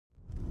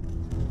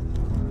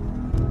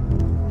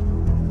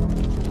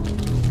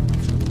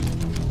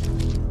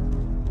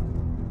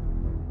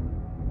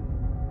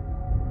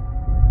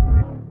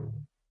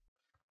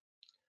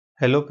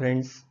Hello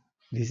friends,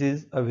 this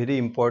is a very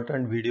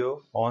important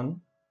video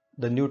on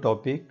the new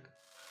topic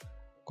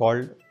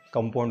called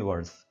compound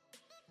words.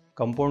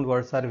 Compound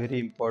words are very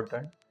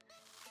important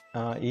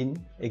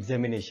in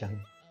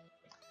examination.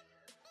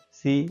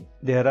 See,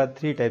 there are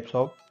three types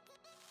of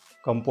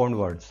compound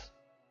words.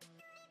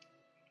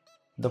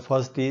 The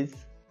first is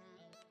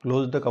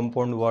closed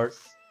compound words,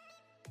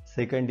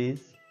 second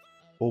is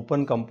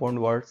open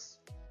compound words,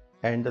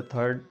 and the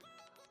third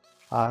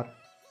are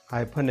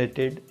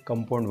hyphenated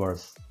compound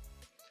words.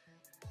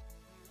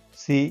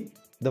 See,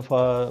 the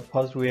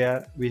first we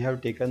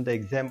have taken the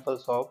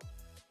examples of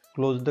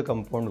close the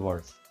compound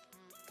words.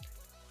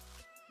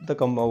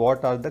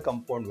 What are the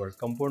compound words?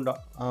 Compound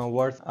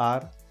words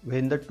are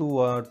when the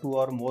two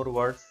or more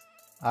words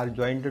are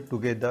joined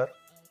together,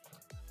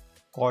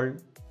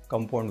 called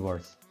compound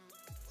words.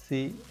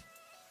 See,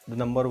 the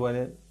number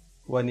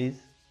one is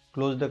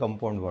close the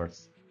compound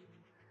words.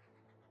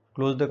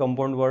 Close the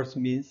compound words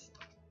means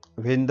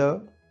when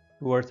the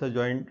two words are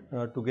joined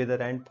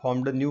together and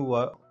formed a new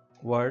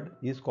word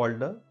is called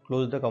the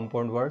close the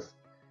compound words.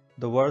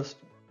 The words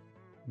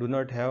do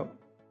not have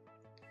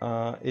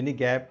any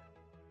gap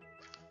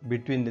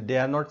between they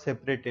are not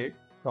separated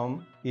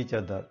from each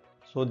other,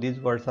 so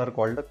these words are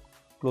called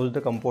close the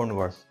compound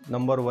words.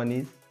 Number one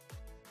is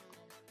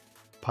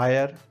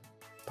fire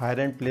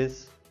and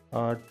place.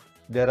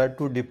 There are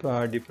two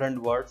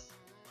different words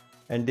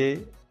and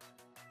they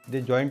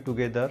join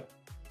together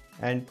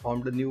and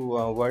formed a new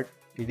word.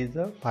 It is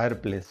a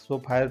fireplace, so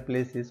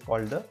fireplace is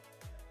called the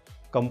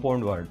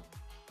compound word.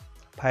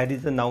 Fire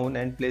is a noun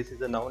and place is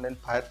a noun, and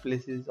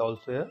fireplace is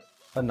also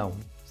a noun.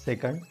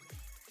 Second,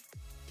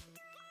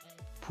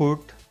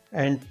 foot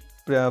and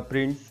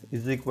prints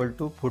is equal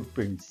to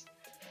footprints.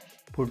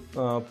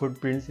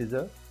 Footprints is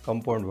a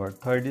compound word.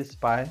 Third is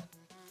spy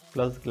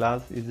plus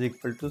glass is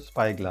equal to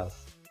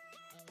spyglass.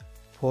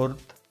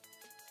 Fourth,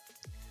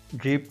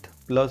 drift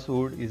plus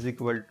wood is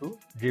equal to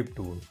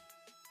driftwood.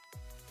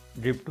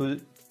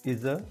 Driftwood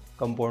is a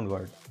compound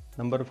word.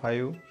 Number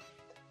 5,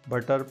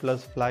 butter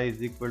plus fly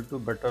is equal to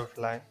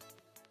butterfly.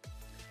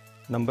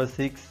 Number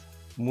 6,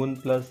 moon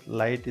plus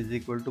light is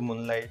equal to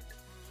moonlight.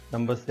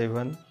 Number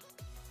 7,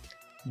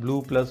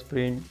 blue plus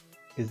print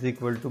is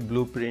equal to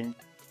blueprint.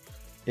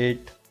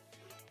 8,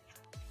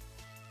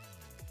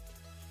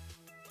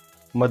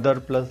 mother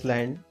plus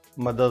land,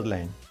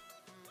 motherland.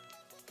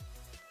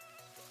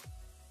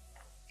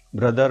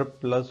 Brother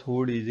plus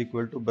hood is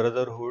equal to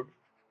brotherhood.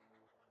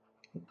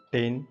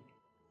 10,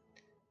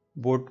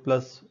 boat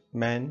plus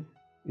man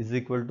is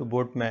equal to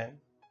boatman.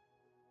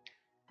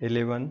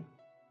 11,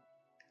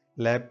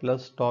 lap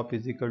plus top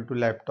is equal to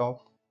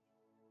laptop.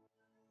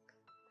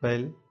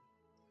 12,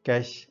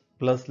 cash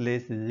plus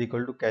lace is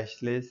equal to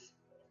cashless.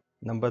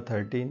 Number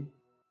 13,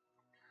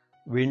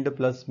 wind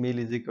plus mill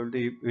is equal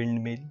to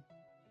windmill.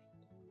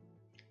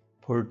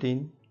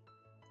 14,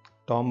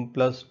 tom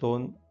plus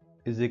stone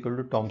is equal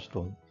to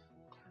tombstone.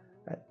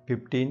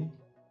 15,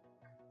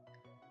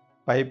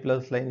 pipe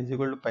plus line is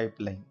equal to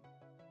pipeline.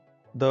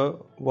 The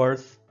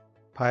words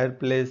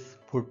fireplace,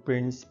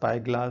 footprints,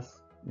 spyglass,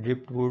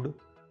 driftwood,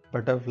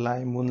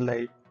 butterfly,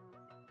 moonlight,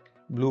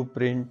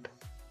 blueprint,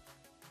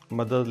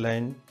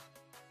 motherland,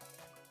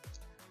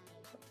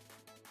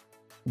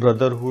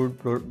 brotherhood,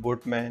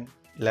 boatman,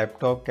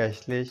 laptop,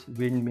 cashless,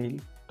 windmill,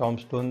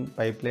 tombstone,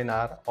 pipeline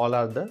all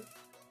are the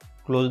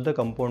close the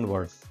compound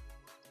words.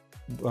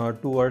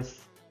 Two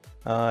words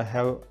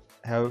have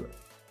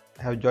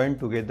joined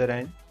together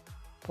and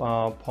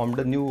formed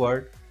a new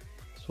word,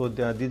 so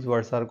these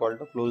words are called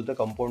the close the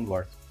compound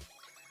words.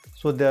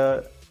 So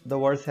the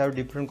words have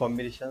different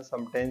combinations.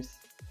 Sometimes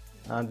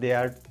they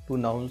are two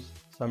nouns,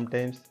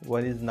 sometimes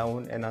one is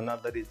noun and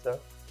another is a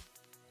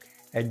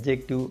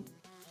adjective.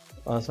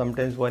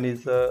 Sometimes one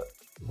is a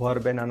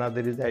verb and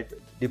another is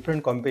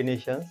different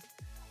combinations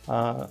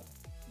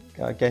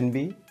can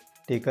be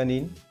taken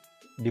in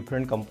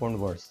different compound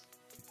words.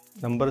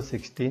 Number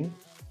 16,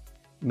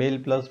 mail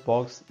plus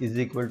box is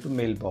equal to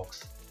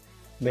mailbox.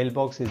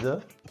 Mailbox is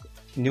a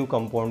new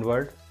compound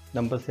word.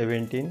 Number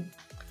 17,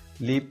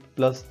 lip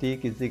plus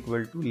stick is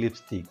equal to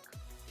lipstick.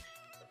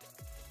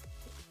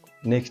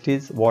 Next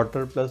is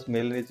water plus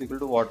melon is equal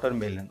to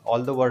watermelon.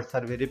 All the words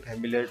are very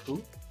familiar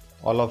to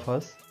all of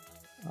us.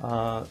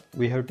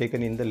 We have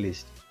taken in the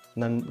list.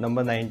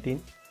 Number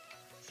 19,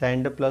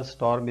 sand plus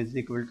storm is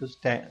equal to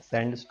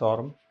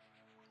sandstorm.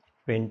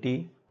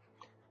 20,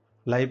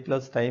 life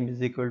plus time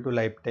is equal to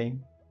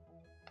lifetime.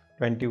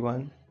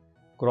 21,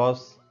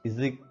 cross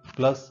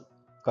plus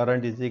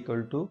current is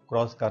equal to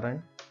cross current.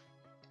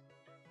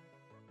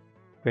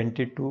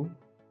 22,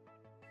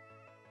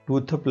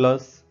 tooth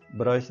plus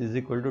brush is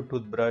equal to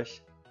toothbrush.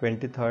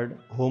 23rd,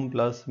 home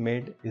plus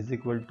maid is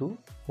equal to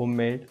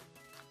homemade.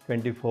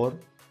 24,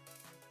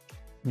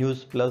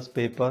 news plus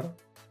paper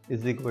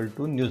is equal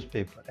to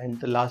newspaper, and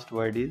the last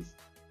word is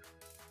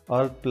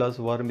earth plus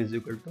worm is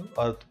equal to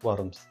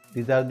earthworms.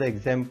 These are the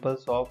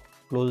examples of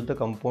close the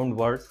compound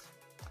words.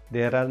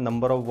 There are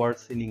number of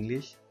words in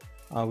English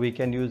we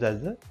can use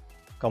as a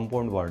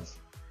compound words.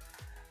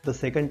 The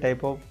second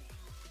type of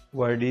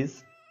word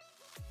is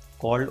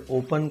called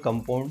open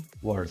compound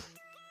words.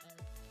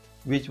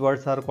 Which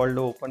words are called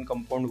open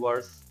compound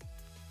words?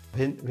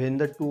 When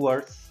the two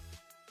words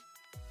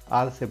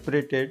are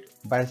separated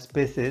by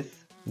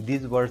spaces,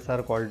 these words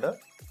are called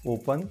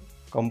open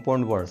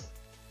compound words.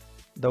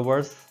 The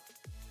words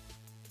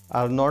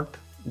are not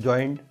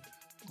joined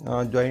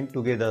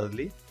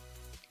togetherly.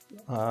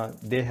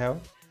 They have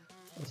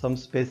some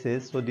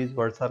spaces, so these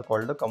words are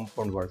called the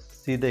compound words.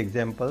 See the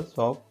examples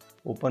of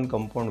open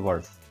compound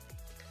words.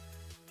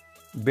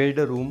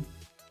 Bedroom,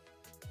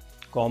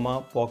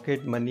 comma,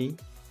 pocket money,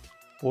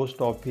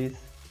 post office,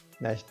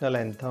 national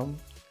anthem,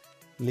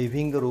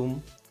 living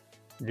room,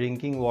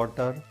 drinking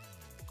water,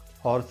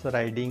 horse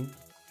riding,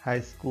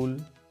 high school,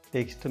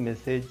 text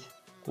message,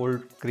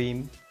 cold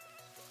cream,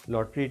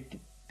 lottery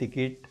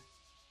ticket,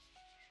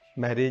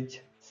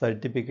 marriage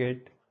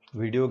certificate,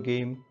 video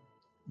game,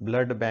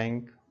 blood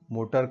bank,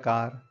 motor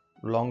car,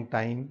 long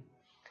time,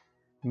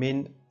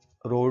 main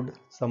road,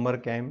 summer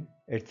camp,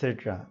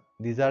 etc.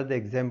 These are the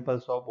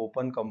examples of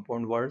open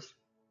compound words.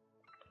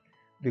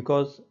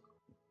 Because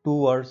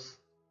two words,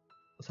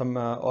 some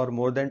or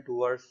more than two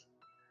words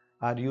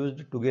are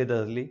used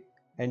togetherly,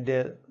 and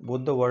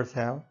both the words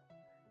have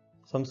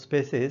some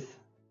spaces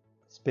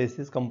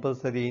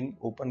compulsory in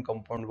open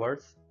compound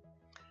words.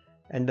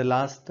 And the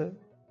last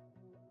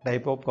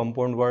type of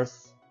compound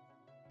words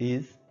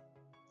is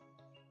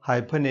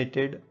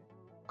hyphenated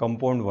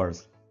compound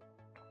words.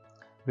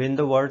 When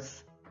the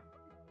words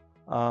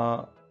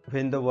are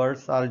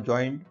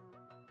joined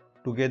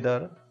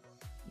together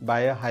by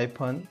a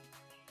hyphen,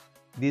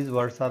 these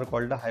words are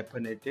called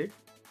hyphenated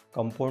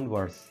compound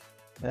words.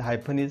 The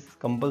hyphen is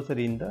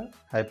compulsory in the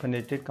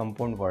hyphenated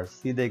compound words.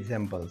 See the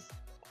examples.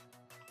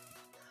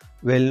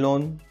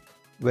 Well-known,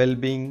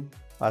 well-being,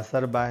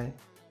 passerby,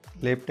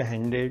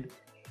 left-handed,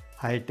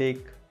 high-tech,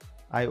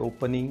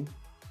 eye-opening,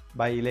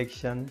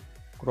 by-election,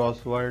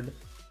 crossword,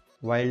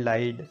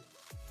 wild-eyed,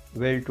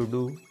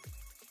 well-to-do,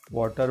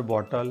 water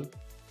bottle,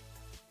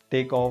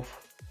 take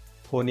off,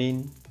 phone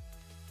in,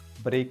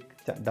 break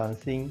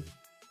dancing,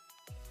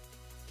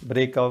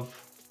 break up,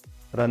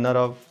 runner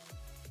up,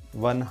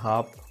 one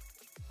half,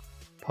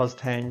 first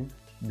hand,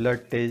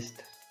 blood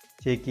test,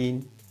 check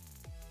in,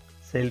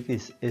 self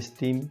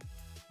esteem,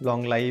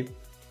 long life,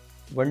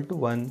 one to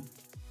one,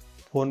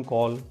 phone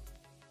call,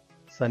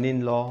 son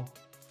in law,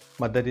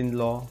 mother in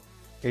law,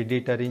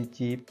 editor in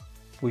chief,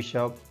 push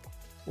up,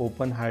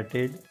 open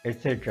hearted,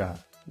 etc.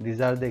 These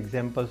are the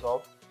examples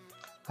of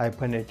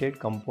hyphenated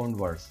compound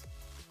words.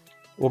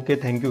 Okay,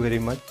 thank you very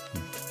much.